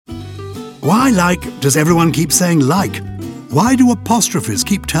Why, does everyone keep saying like? Why do apostrophes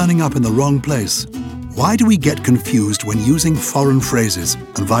keep turning up in the wrong place? Why do we get confused when using foreign phrases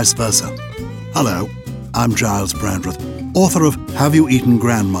and vice versa? Hello, I'm Giles Brandreth, author of Have You Eaten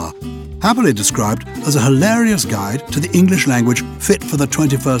Grandma? Happily described as a hilarious guide to the English language fit for the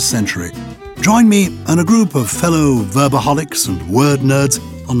 21st century. Join me and a group of fellow verbaholics and word nerds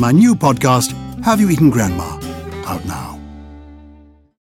on my new podcast, Have You Eaten Grandma? Out now.